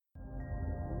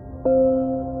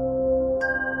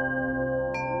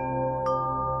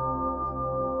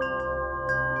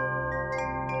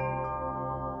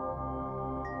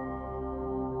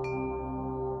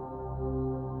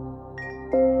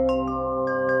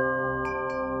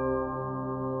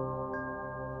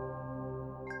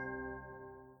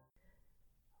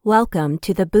Welcome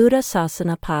to the Buddha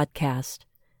Sasana podcast.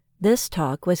 This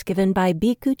talk was given by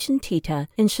Bhikkhu Chintita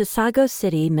in Chisago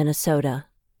City, Minnesota.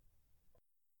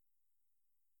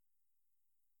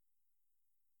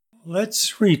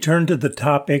 Let's return to the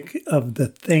topic of the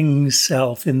thing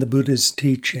self in the Buddha's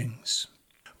teachings.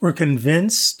 We're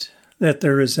convinced that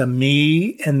there is a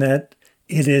me and that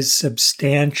it is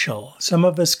substantial. Some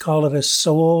of us call it a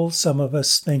soul. Some of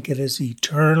us think it is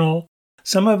eternal.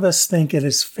 Some of us think it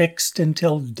is fixed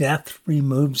until death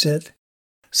removes it.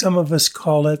 Some of us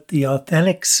call it the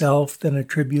authentic self and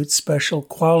attribute special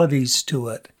qualities to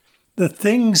it. The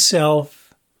thing self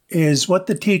is what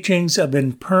the teachings of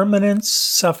impermanence,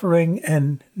 suffering,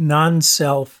 and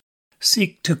non-self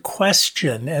seek to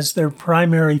question as their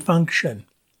primary function.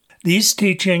 These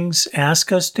teachings ask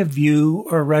us to view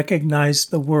or recognize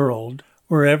the world,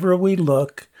 wherever we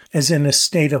look, as in a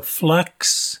state of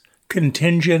flux,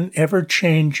 contingent,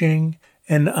 ever-changing,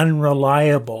 and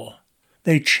unreliable.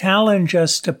 They challenge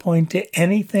us to point to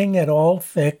anything at all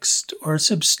fixed or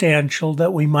substantial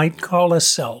that we might call a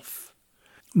self.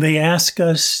 They ask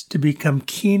us to become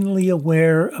keenly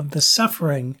aware of the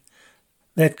suffering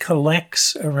that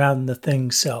collects around the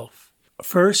thing self.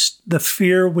 First, the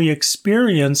fear we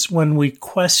experience when we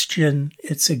question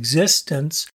its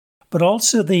existence, but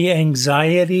also the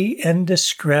anxiety and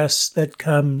distress that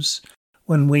comes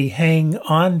when we hang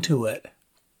on to it.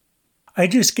 I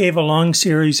just gave a long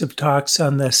series of talks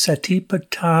on the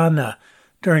Satipatthana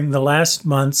during the last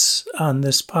months on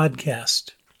this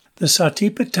podcast. The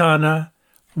Satipatthana,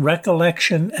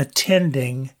 recollection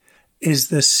attending, is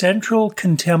the central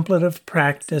contemplative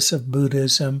practice of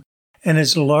Buddhism and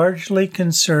is largely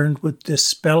concerned with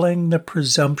dispelling the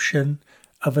presumption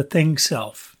of a thing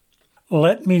self.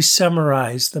 Let me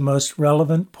summarize the most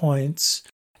relevant points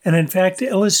and in fact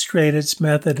illustrate its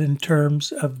method in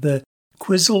terms of the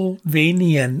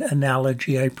Quizzle-Vanian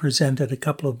analogy I presented a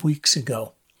couple of weeks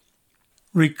ago.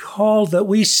 Recall that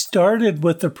we started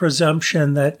with the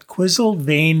presumption that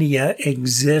Quizzle-Vania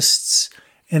exists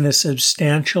in a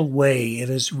substantial way. It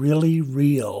is really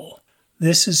real.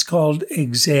 This is called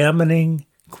examining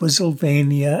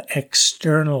Quizzle-Vania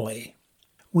externally.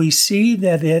 We see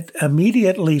that it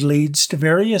immediately leads to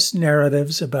various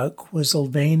narratives about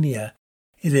Quizzle-Vania.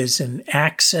 It is an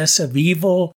access of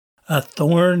evil, a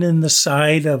thorn in the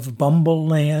side of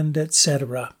Bumbleland,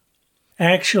 etc.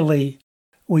 Actually,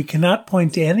 we cannot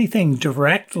point to anything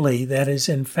directly that is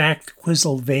in fact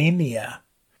Quizzle-Vania.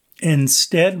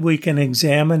 Instead, we can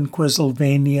examine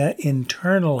Quizzle-Vania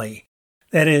internally.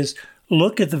 That is,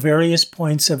 look at the various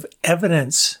points of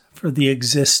evidence for the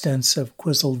existence of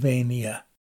Quizzle-Vania.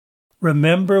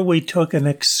 Remember, we took an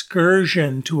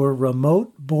excursion to a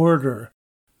remote border,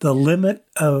 the limit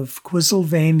of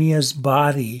Quizzle-Vania's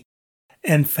body,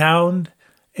 and found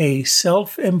a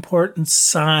self-important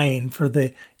sign for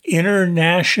the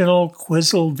international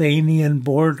Quizzle-Vanian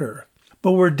border.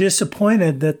 But we're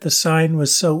disappointed that the sign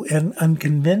was so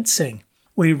unconvincing.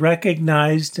 We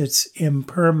recognized its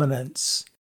impermanence.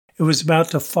 It was about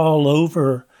to fall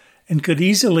over and could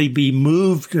easily be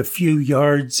moved a few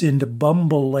yards into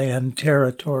Bumbleland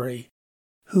territory.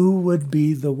 Who would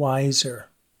be the wiser?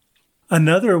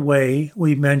 Another way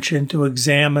we mentioned to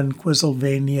examine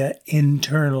Quizzle-Vania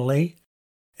internally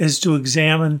is to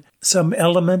examine some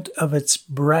element of its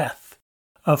breath.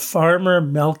 A farmer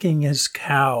milking his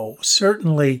cow.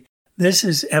 Certainly, this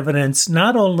is evidence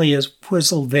not only of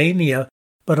Quizzle-Vania,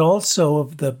 but also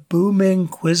of the booming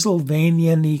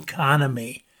Quizzle-Vanian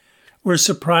economy. We're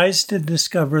surprised to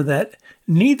discover that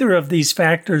neither of these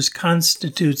factors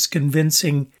constitutes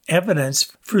convincing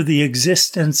evidence for the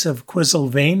existence of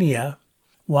Quizzle-Vania.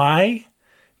 Why?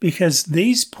 Because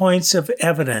these points of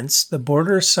evidence, the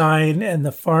border sign and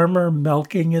the farmer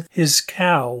milking his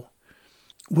cow,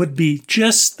 would be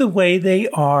just the way they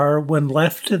are when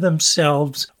left to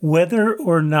themselves, whether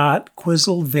or not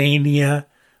Quizzle-Vania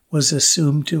was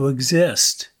assumed to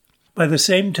exist. By the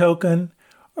same token,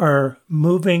 our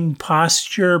moving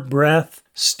posture, breath,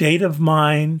 state of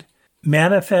mind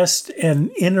manifest and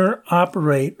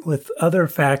interoperate with other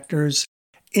factors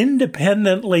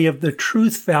independently of the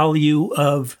truth value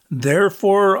of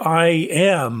therefore I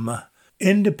am,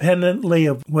 independently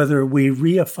of whether we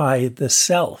reify the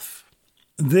self.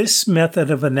 This method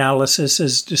of analysis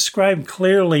is described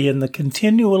clearly in the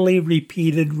continually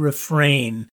repeated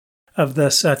refrain, of the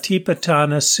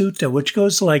Satipatthana Sutta, which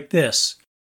goes like this.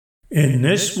 In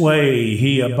this way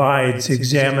he abides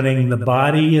examining the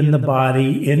body in the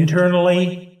body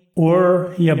internally,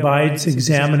 or he abides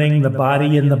examining the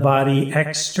body in the body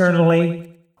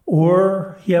externally,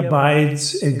 or he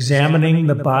abides examining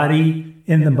the body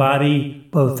in the body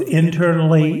both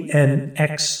internally and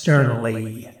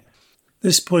externally.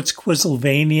 This puts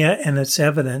Quizylvania and its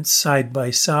evidence side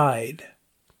by side.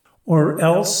 Or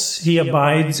else he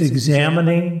abides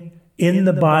examining in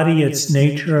the body its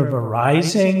nature of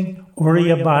arising, or he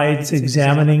abides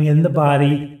examining in the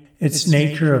body its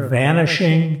nature of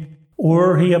vanishing,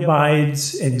 or he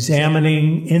abides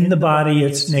examining in the body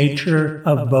its nature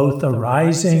of both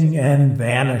arising and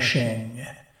vanishing.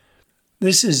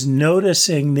 This is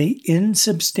noticing the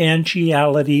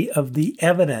insubstantiality of the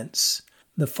evidence,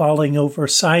 the falling over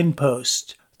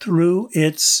signpost, through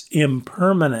its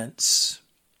impermanence.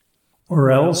 Or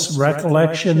else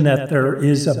recollection that there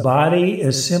is a body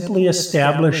is simply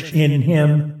established in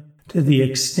him to the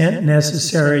extent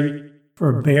necessary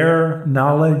for bare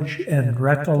knowledge and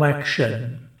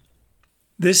recollection.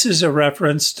 This is a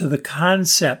reference to the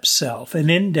concept self, an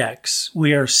index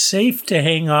we are safe to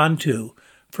hang on to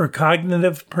for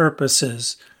cognitive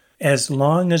purposes as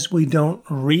long as we don't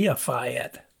reify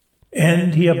it.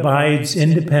 And he abides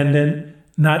independent,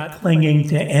 not clinging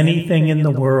to anything in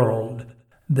the world.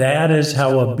 That is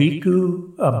how a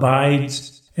bhikkhu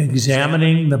abides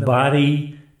examining the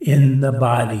body in the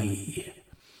body.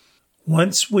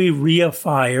 Once we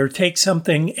reify or take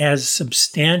something as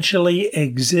substantially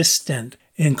existent,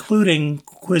 including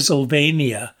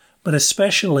Quizylvania, but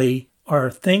especially our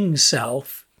thing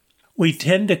self, we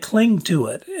tend to cling to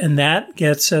it, and that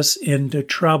gets us into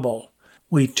trouble.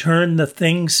 We turn the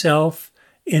thing self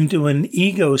into an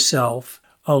ego self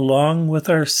along with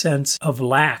our sense of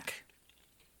lack.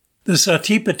 The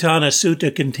Satipatthana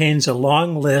Sutta contains a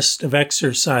long list of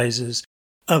exercises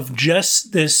of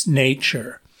just this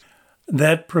nature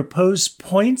that propose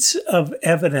points of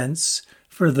evidence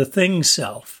for the thing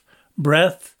self,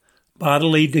 breath,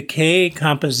 bodily decay,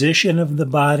 composition of the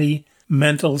body,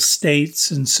 mental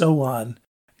states, and so on,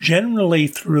 generally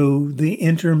through the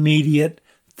intermediate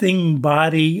thing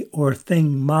body or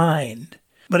thing mind.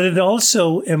 But it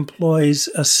also employs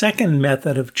a second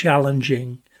method of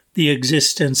challenging the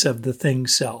existence of the thing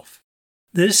self.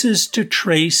 This is to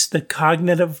trace the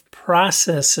cognitive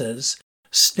processes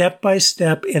step by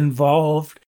step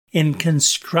involved in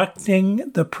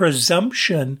constructing the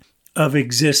presumption of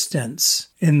existence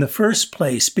in the first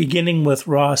place, beginning with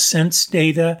raw sense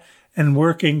data and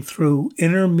working through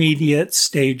intermediate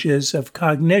stages of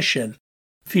cognition,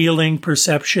 feeling,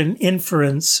 perception,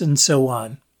 inference, and so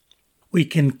on. We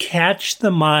can catch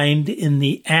the mind in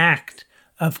the act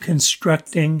of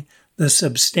constructing the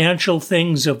substantial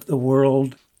things of the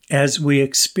world as we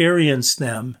experience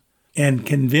them and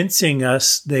convincing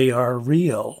us they are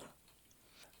real.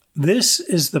 This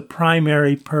is the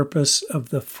primary purpose of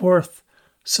the fourth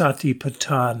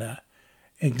Satipatthana,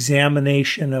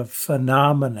 examination of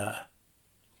phenomena.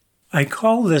 I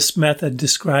call this method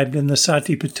described in the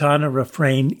Satipatthana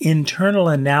refrain internal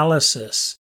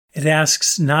analysis. It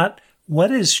asks not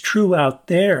what is true out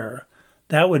there,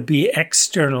 that would be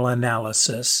external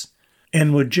analysis,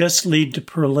 and would just lead to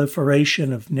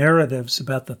proliferation of narratives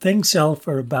about the thing self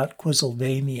or about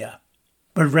Quizylvania.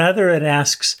 But rather it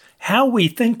asks how we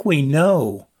think we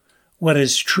know what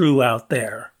is true out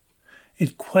there.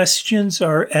 It questions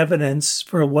our evidence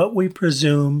for what we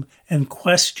presume and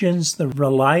questions the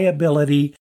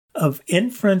reliability of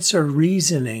inference or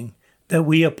reasoning that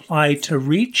we apply to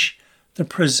reach the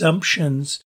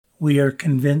presumptions we are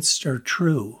convinced are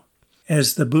true.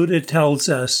 As the Buddha tells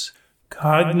us,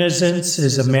 cognizance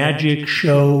is a magic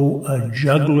show, a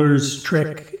juggler's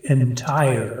trick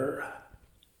entire.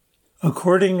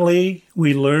 Accordingly,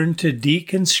 we learn to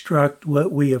deconstruct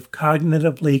what we have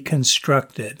cognitively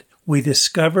constructed. We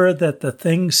discover that the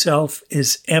thing self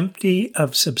is empty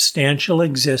of substantial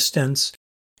existence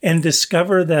and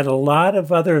discover that a lot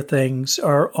of other things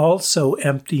are also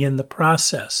empty in the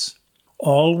process.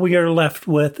 All we are left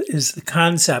with is the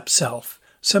concept self,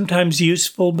 sometimes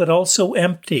useful but also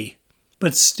empty.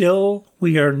 But still,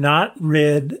 we are not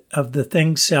rid of the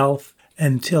thing self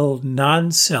until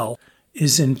non-self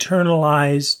is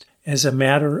internalized as a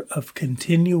matter of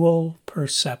continual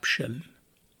perception.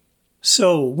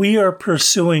 So we are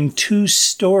pursuing two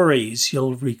stories,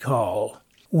 you'll recall.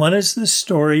 One is the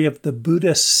story of the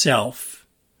Buddha self,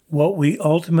 what we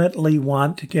ultimately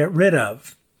want to get rid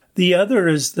of. The other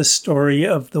is the story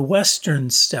of the Western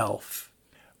self,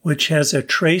 which has a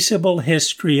traceable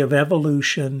history of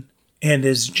evolution and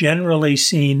is generally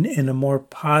seen in a more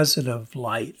positive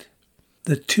light.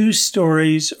 The two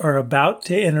stories are about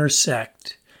to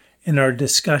intersect in our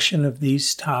discussion of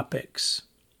these topics.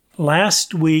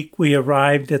 Last week, we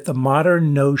arrived at the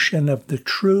modern notion of the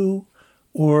true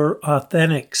or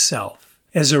authentic self,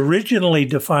 as originally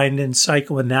defined in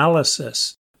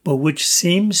psychoanalysis, but which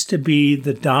seems to be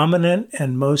the dominant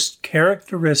and most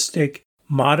characteristic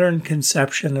modern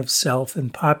conception of self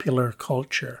in popular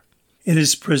culture. It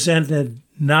is presented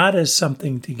not as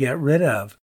something to get rid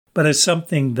of, but as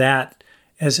something that,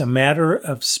 as a matter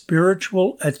of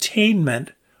spiritual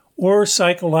attainment or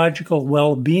psychological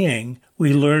well-being,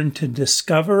 we learn to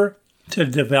discover, to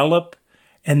develop,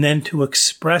 and then to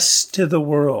express to the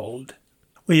world.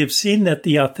 We have seen that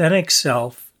the authentic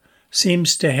self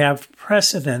seems to have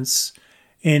precedence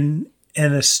in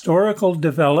an historical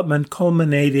development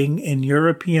culminating in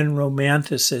European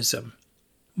Romanticism.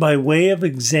 By way of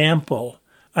example,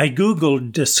 I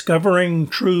Googled discovering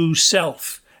true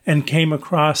self and came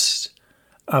across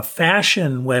a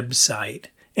fashion website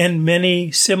and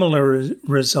many similar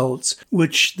results,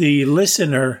 which the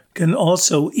listener can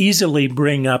also easily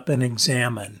bring up and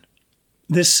examine.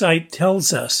 This site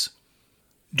tells us,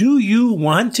 "Do you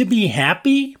want to be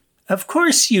happy? Of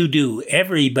course you do.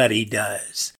 Everybody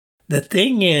does. The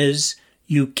thing is,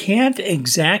 you can't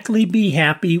exactly be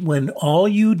happy when all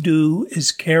you do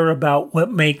is care about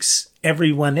what makes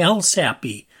everyone else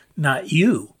happy, not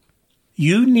you.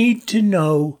 You need to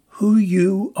know who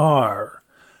you are,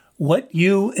 what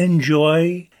you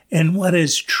enjoy, and what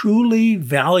is truly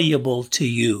valuable to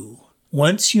you.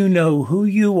 Once you know who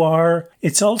you are,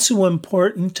 it's also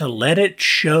important to let it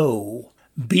show.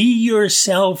 Be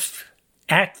yourself,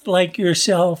 act like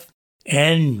yourself,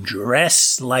 and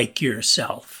dress like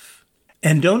yourself.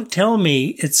 And don't tell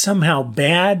me it's somehow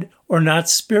bad or not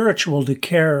spiritual to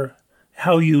care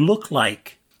how you look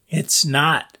like. It's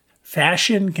not.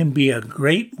 Fashion can be a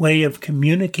great way of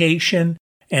communication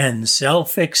and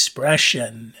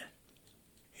self-expression.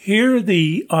 Here,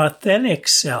 the authentic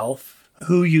self,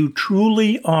 who you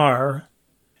truly are,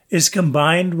 is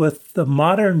combined with the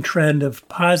modern trend of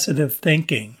positive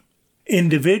thinking.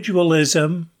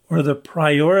 Individualism, or the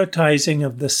prioritizing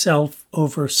of the self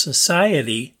over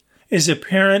society, is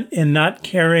apparent in not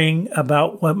caring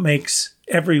about what makes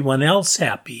everyone else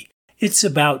happy. It's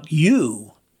about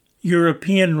you.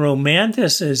 European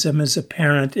Romanticism is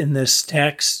apparent in this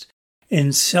text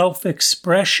in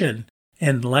self-expression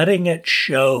and letting it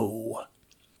show.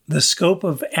 The scope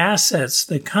of assets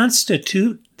that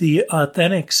constitute the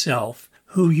authentic self,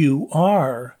 who you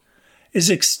are, is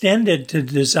extended to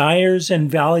desires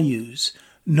and values,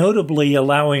 notably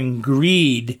allowing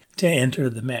greed to enter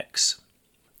the mix.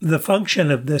 The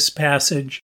function of this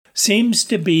passage seems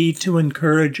to be to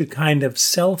encourage a kind of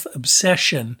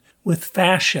self-obsession with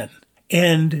fashion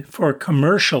and for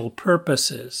commercial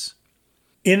purposes.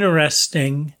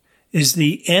 Interesting is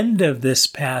the end of this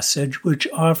passage, which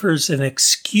offers an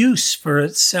excuse for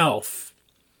itself.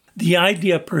 The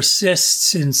idea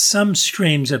persists in some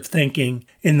streams of thinking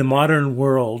in the modern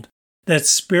world that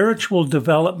spiritual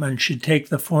development should take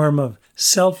the form of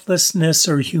selflessness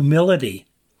or humility.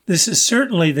 This is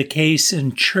certainly the case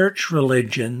in church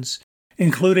religions,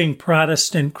 including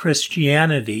Protestant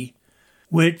Christianity,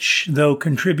 which, though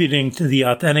contributing to the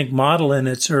authentic model in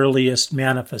its earliest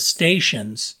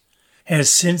manifestations, has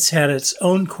since had its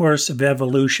own course of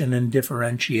evolution and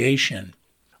differentiation.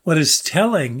 What is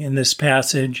telling in this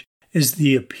passage is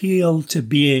the appeal to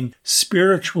being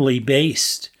spiritually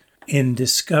based in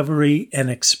discovery and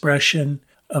expression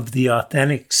of the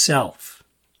authentic self.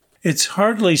 It's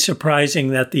hardly surprising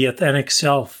that the authentic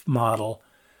self model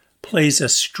plays a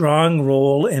strong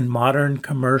role in modern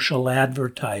commercial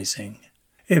advertising.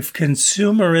 If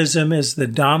consumerism is the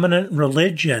dominant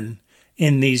religion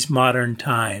in these modern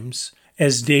times,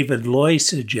 as David Loy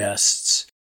suggests,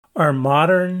 our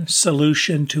modern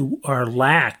solution to our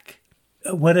lack,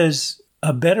 what is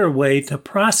a better way to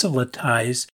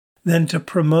proselytize than to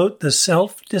promote the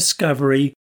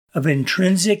self-discovery of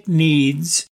intrinsic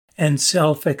needs and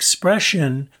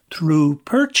self-expression through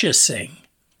purchasing,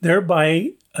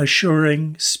 thereby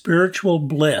assuring spiritual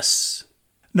bliss?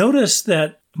 Notice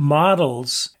that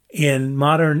models in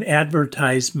modern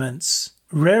advertisements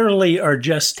rarely are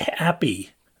just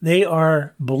happy. They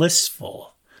are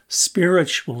blissful,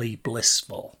 spiritually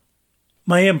blissful.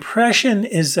 My impression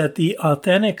is that the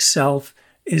authentic self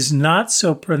is not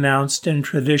so pronounced in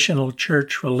traditional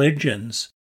church religions,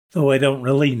 though I don't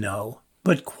really know,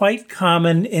 but quite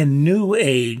common in New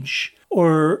Age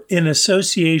or in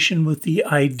association with the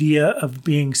idea of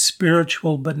being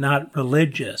spiritual but not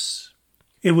religious.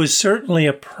 It was certainly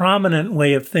a prominent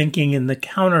way of thinking in the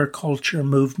counterculture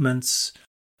movements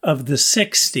of the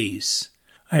 60s.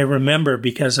 I remember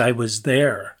because I was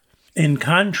there. In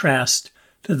contrast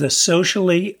to the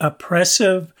socially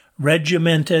oppressive,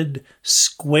 regimented,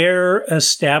 square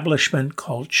establishment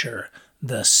culture,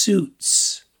 the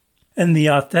suits. And the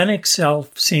authentic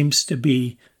self seems to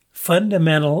be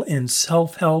fundamental in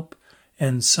self-help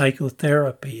and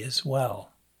psychotherapy as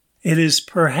well. It is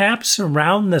perhaps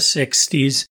around the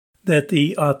 60s that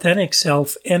the authentic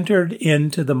self entered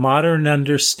into the modern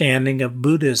understanding of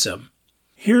Buddhism.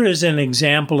 Here is an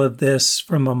example of this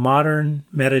from a modern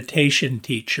meditation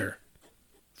teacher.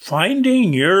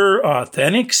 Finding your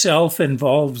authentic self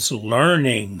involves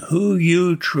learning who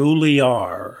you truly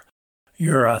are.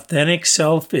 Your authentic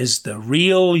self is the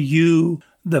real you,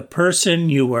 the person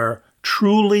you are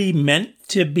truly meant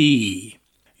to be.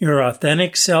 Your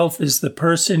authentic self is the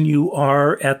person you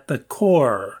are at the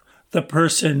core, the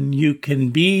person you can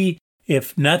be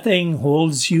if nothing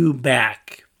holds you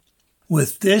back.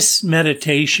 With this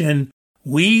meditation,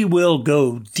 we will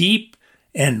go deep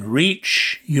and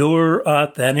reach your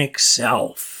authentic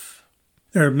self.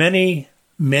 There are many,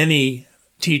 many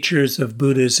teachers of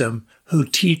Buddhism who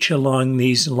teach along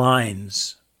these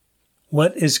lines.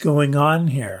 What is going on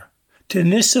here?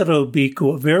 Thanissaro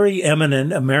Bhikkhu, a very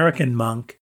eminent American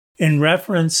monk, in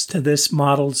reference to this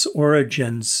model's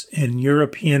origins in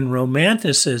European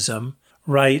Romanticism,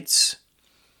 writes,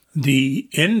 "The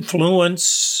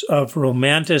influence of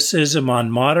Romanticism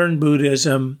on modern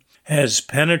Buddhism has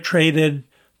penetrated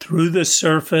through the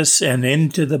surface and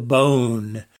into the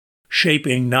bone,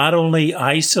 shaping not only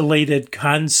isolated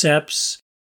concepts,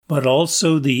 but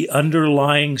also the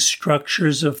underlying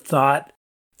structures of thought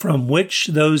from which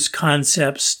those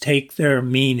concepts take their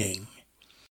meaning.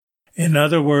 In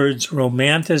other words,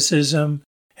 Romanticism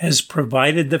has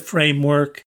provided the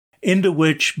framework into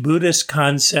which Buddhist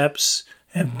concepts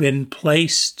have been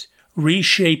placed,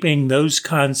 reshaping those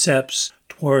concepts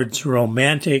towards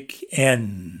romantic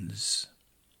ends."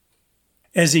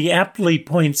 As he aptly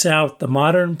points out, the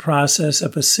modern process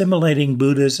of assimilating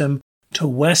Buddhism to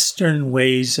Western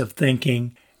ways of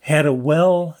thinking had a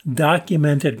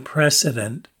well-documented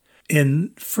precedent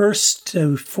in 1st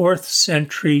to 4th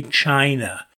century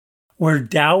China, where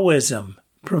Taoism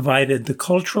provided the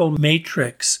cultural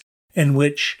matrix in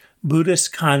which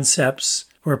Buddhist concepts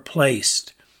were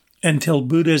placed, until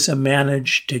Buddhism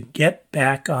managed to get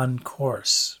back on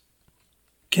course.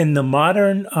 Can the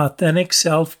modern authentic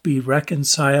self be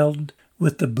reconciled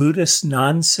with the Buddhist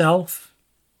non-self?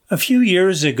 A few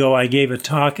years ago, I gave a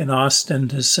talk in Austin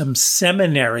to some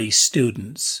seminary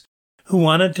students who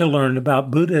wanted to learn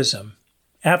about Buddhism.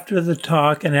 After the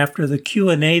talk and after the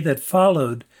Q&A that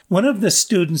followed, one of the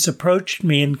students approached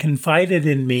me and confided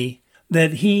in me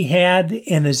that he had,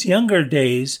 in his younger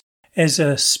days, as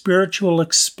a spiritual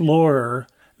explorer,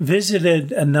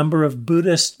 visited a number of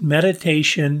Buddhist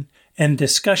meditation and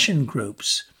discussion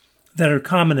groups that are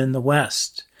common in the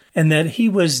West, and that he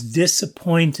was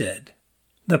disappointed.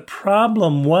 The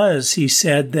problem was, he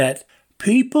said, that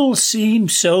people seem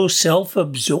so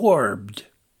self-absorbed.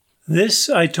 This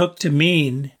I took to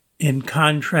mean, in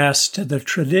contrast to the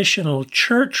traditional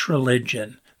church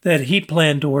religion that he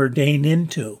planned to ordain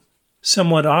into.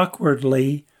 Somewhat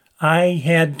awkwardly, I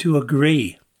had to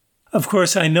agree. Of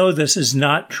course, I know this is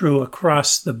not true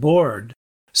across the board,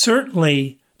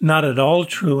 certainly not at all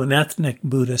true in ethnic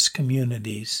Buddhist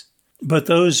communities, but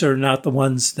those are not the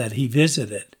ones that he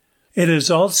visited. It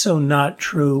is also not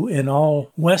true in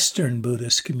all Western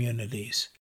Buddhist communities,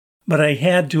 but I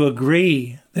had to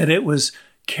agree that it was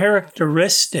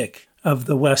characteristic of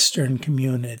the Western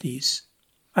communities.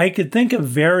 I could think of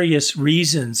various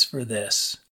reasons for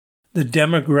this. The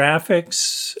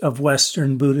demographics of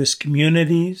Western Buddhist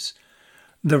communities,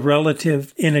 the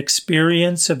relative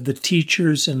inexperience of the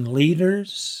teachers and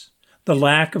leaders, the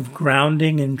lack of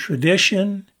grounding in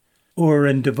tradition or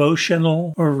in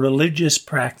devotional or religious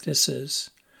practices.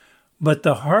 But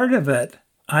the heart of it,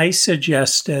 I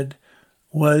suggested,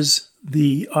 was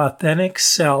the authentic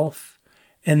self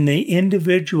and the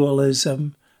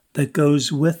individualism that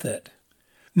goes with it.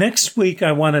 Next week,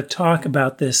 I want to talk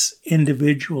about this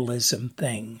individualism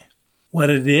thing, what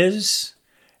it is,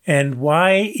 and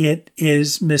why it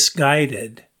is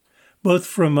misguided, both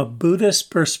from a Buddhist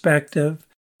perspective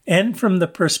and from the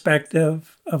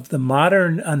perspective of the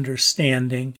modern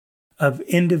understanding of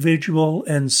individual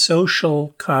and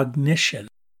social cognition.